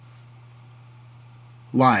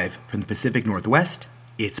Live from the Pacific Northwest,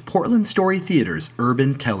 it's Portland Story Theater's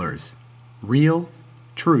Urban Tellers. Real,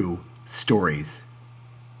 true stories.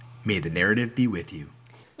 May the narrative be with you.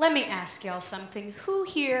 Let me ask y'all something. Who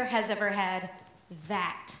here has ever had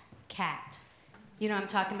that cat? You know what I'm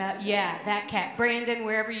talking about? Yeah, that cat. Brandon,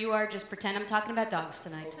 wherever you are, just pretend I'm talking about dogs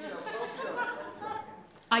tonight.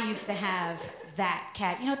 I used to have that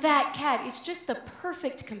cat. You know, that cat is just the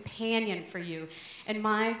perfect companion for you. And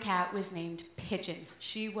my cat was named Pigeon.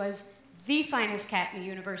 She was the finest cat in the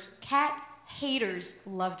universe. Cat haters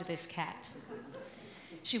loved this cat.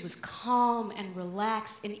 She was calm and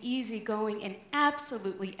relaxed and easygoing in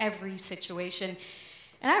absolutely every situation.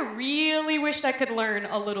 And I really wished I could learn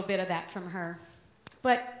a little bit of that from her.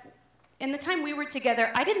 But in the time we were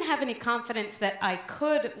together, I didn't have any confidence that I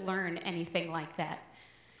could learn anything like that.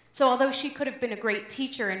 So although she could have been a great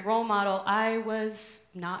teacher and role model, I was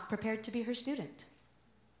not prepared to be her student.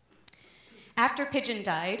 After Pigeon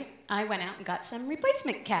died, I went out and got some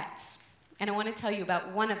replacement cats. And I want to tell you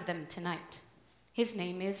about one of them tonight. His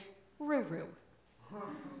name is Ruru.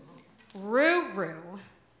 Ruru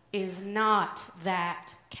is not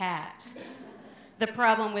that cat. The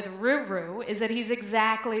problem with Ruru is that he's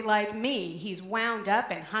exactly like me. He's wound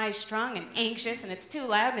up and high-strung and anxious, and it's too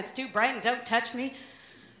loud and it's too bright and don't touch me.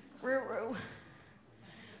 Ruru.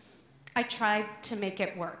 I tried to make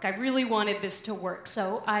it work. I really wanted this to work,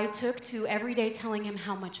 so I took to every day telling him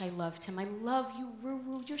how much I loved him. I love you,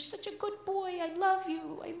 Ruru. You're such a good boy. I love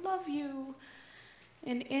you. I love you.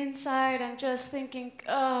 And inside, I'm just thinking,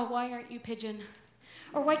 oh, why aren't you Pigeon?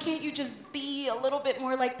 Or why can't you just be a little bit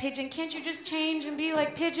more like Pigeon? Can't you just change and be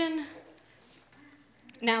like Pigeon?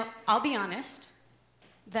 Now, I'll be honest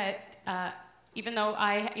that even though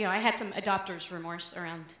I had some adopter's remorse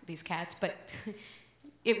around these cats, but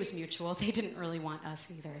it was mutual. They didn't really want us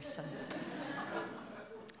either. So.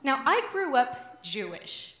 Now, I grew up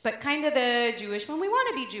Jewish, but kind of the Jewish when we want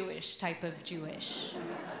to be Jewish type of Jewish.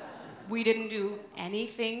 We didn't do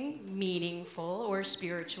anything meaningful or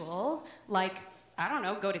spiritual, like, I don't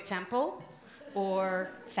know, go to temple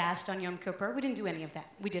or fast on Yom Kippur. We didn't do any of that.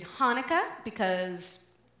 We did Hanukkah because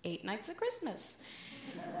 8 nights of Christmas.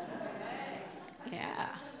 Yeah.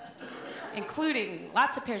 Including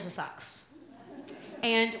lots of pairs of socks.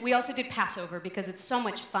 And we also did Passover because it's so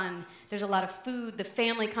much fun. There's a lot of food. The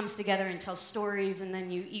family comes together and tells stories, and then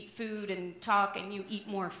you eat food and talk, and you eat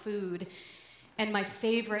more food. And my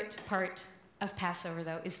favorite part of Passover,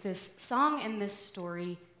 though, is this song and this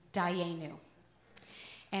story, Dayenu.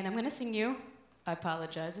 And I'm going to sing you, I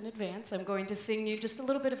apologize in advance, I'm going to sing you just a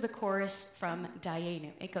little bit of the chorus from Dayenu.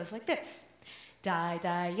 It goes like this.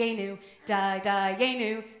 Dayenu,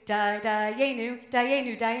 Dayenu, Dayenu,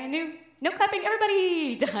 Dayenu, Dayenu. No clapping,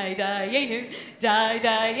 everybody! Dayenu,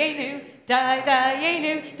 Dayenu,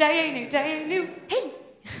 Dayenu, Dayenu, Dayenu. Hey!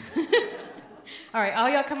 All right, all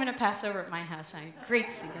y'all coming to Passover at my house. I'm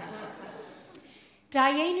great singers.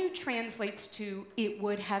 Dayenu translates to, it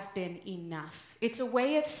would have been enough. It's a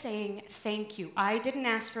way of saying thank you. I didn't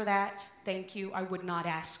ask for that. Thank you. I would not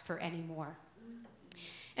ask for any more.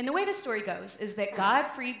 And the way the story goes is that God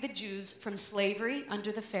freed the Jews from slavery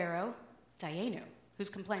under the Pharaoh, Dayenu. Who's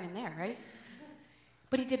complaining there, right?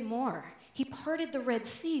 But he did more. He parted the Red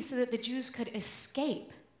Sea so that the Jews could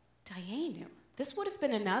escape. Dayenu. This would have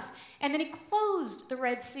been enough. And then he closed the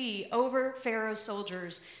Red Sea over Pharaoh's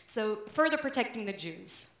soldiers, so further protecting the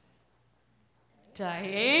Jews.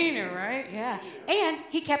 Dayenu, right? Yeah. And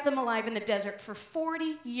he kept them alive in the desert for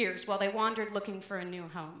 40 years while they wandered looking for a new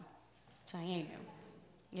home. Dayenu.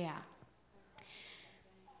 Yeah.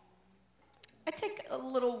 I take a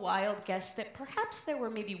little wild guess that perhaps there were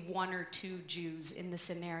maybe 1 or 2 Jews in the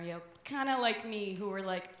scenario, kind of like me, who were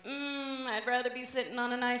like, I'd rather be sitting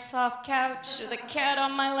on a nice soft couch with a cat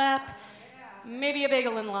on my lap, maybe a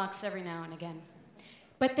bagel and lox every now and again.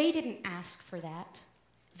 But they didn't ask for that.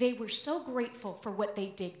 They were so grateful for what they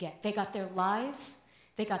did get. They got their lives,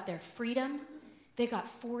 they got their freedom, they got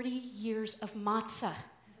 40 years of matzah,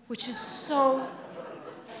 which is so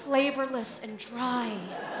flavorless and dry.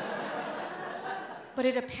 But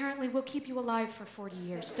it apparently will keep you alive for 40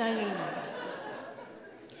 years. Dayenu.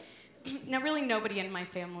 Now, really, nobody in my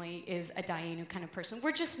family is a Dayenu kind of person.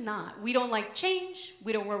 We're just not. We don't like change.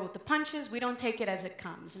 We don't roll with the punches. We don't take it as it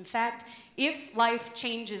comes. In fact, if life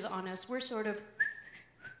changes on us, we're sort of,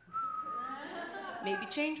 maybe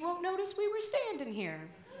change won't notice we were standing here.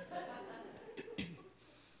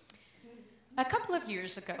 A couple of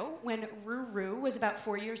years ago, when Ruru was about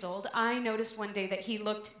 4 years old, I noticed one day that he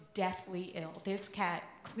looked deathly ill. This cat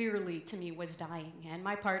clearly, to me, was dying. And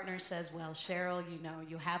my partner says, well, Cheryl, you know,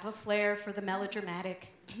 you have a flair for the melodramatic.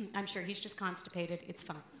 I'm sure he's just constipated. It's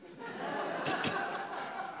fine.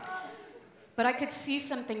 But I could see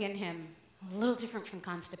something in him, a little different from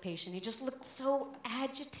constipation. He just looked so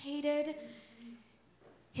agitated.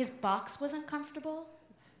 His box wasn't comfortable.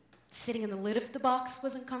 Sitting in the lid of the box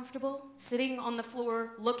wasn't comfortable. Sitting on the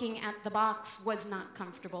floor looking at the box was not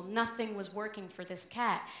comfortable. Nothing was working for this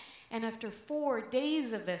cat. And after 4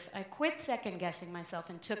 days of this, I quit second-guessing myself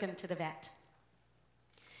and took him to the vet.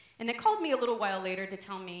 And they called me a little while later to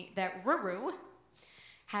tell me that Ruru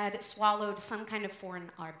had swallowed some kind of foreign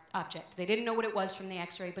object. They didn't know what it was from the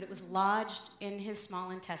x-ray, but it was lodged in his small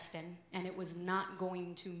intestine, and it was not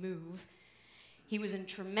going to move. He was in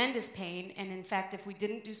tremendous pain, and in fact, if we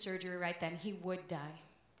didn't do surgery right then, he would die.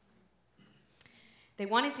 They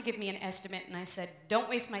wanted to give me an estimate, and I said, don't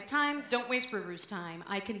waste my time, don't waste Ruru's time.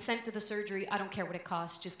 I consent to the surgery, I don't care what it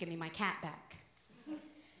costs, just give me my cat back.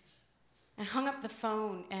 I hung up the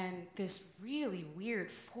phone, and this really weird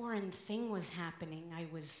foreign thing was happening. I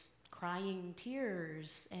was crying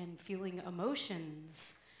tears and feeling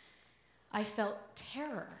emotions. I felt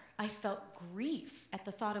terror. I felt grief at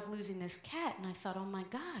the thought of losing this cat, and I thought, oh my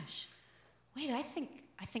gosh, wait, I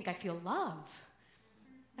think I feel love.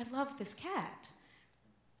 I love this cat.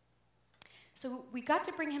 So we got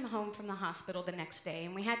to bring him home from the hospital the next day,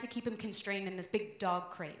 and we had to keep him constrained in this big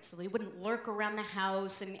dog crate so he wouldn't lurk around the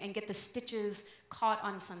house and get the stitches caught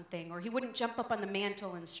on something, or he wouldn't jump up on the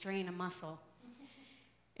mantle and strain a muscle.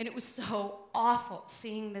 And it was so awful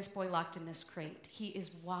seeing this boy locked in this crate. He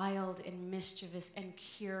is wild and mischievous and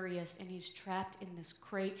curious, and he's trapped in this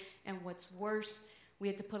crate. And what's worse, we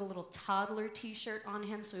had to put a little toddler t-shirt on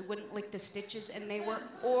him so he wouldn't lick the stitches, and they were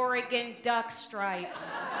Oregon Duck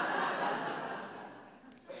stripes.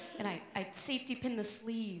 And I safety pinned the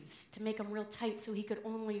sleeves to make them real tight so he could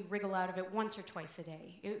only wriggle out of it once or twice a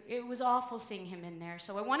day. It was awful seeing him in there,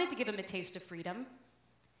 so I wanted to give him a taste of freedom.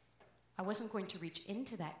 I wasn't going to reach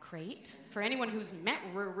into that crate. For anyone who's met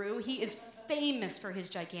Ruru, he is famous for his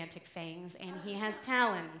gigantic fangs, and he has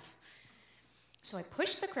talons. So I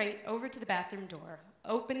pushed the crate over to the bathroom door,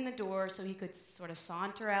 opened the door so he could sort of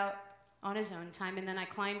saunter out on his own time, and then I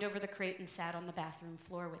climbed over the crate and sat on the bathroom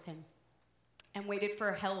floor with him and waited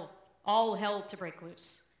for all hell to break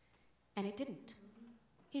loose. And it didn't.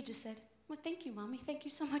 He just said, well, thank you, Mommy. Thank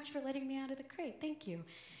you so much for letting me out of the crate. Thank you.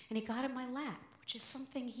 And he got in my lap, which is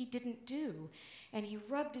something he didn't do. And he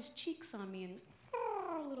rubbed his cheeks on me and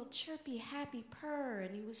a little chirpy, happy purr.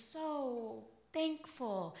 And he was so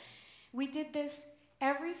thankful. We did this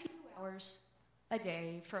every few hours a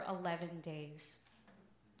day for 11 days.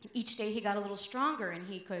 Each day he got a little stronger, and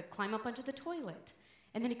he could climb up onto the toilet.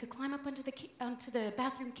 And then he could climb up onto the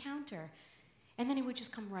bathroom counter. And then he would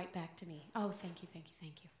just come right back to me. Oh, thank you, thank you,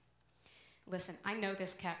 thank you. Listen, I know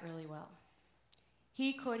this cat really well.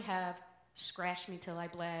 He could have scratched me till I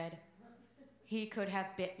bled. He could have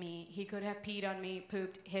bit me. He could have peed on me,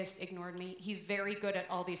 pooped, hissed, ignored me. He's very good at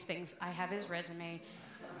all these things. I have his resume.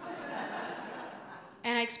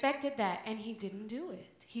 And I expected that, and he didn't do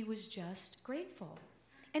it. He was just grateful.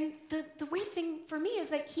 And the weird thing for me is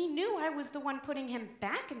that he knew I was the one putting him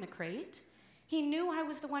back in the crate. He knew I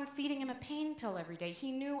was the one feeding him a pain pill every day.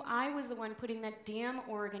 He knew I was the one putting that damn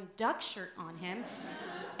Oregon Duck shirt on him.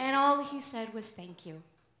 And all he said was, thank you.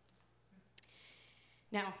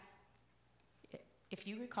 Now, if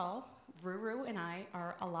you recall, Ruru and I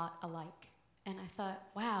are a lot alike. And I thought,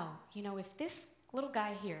 wow, you know, if this little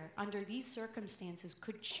guy here, under these circumstances,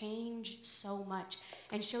 could change so much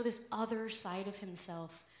and show this other side of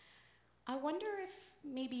himself, I wonder if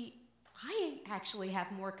maybe I actually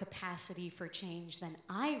have more capacity for change than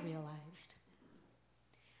I realized.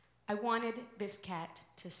 I wanted this cat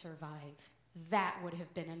to survive. That would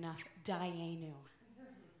have been enough. Dayenu.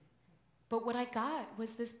 But what I got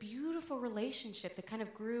was this beautiful relationship that kind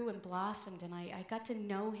of grew and blossomed, and I got to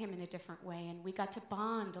know him in a different way, and we got to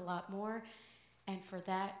bond a lot more. And for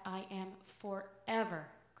that, I am forever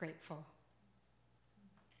grateful.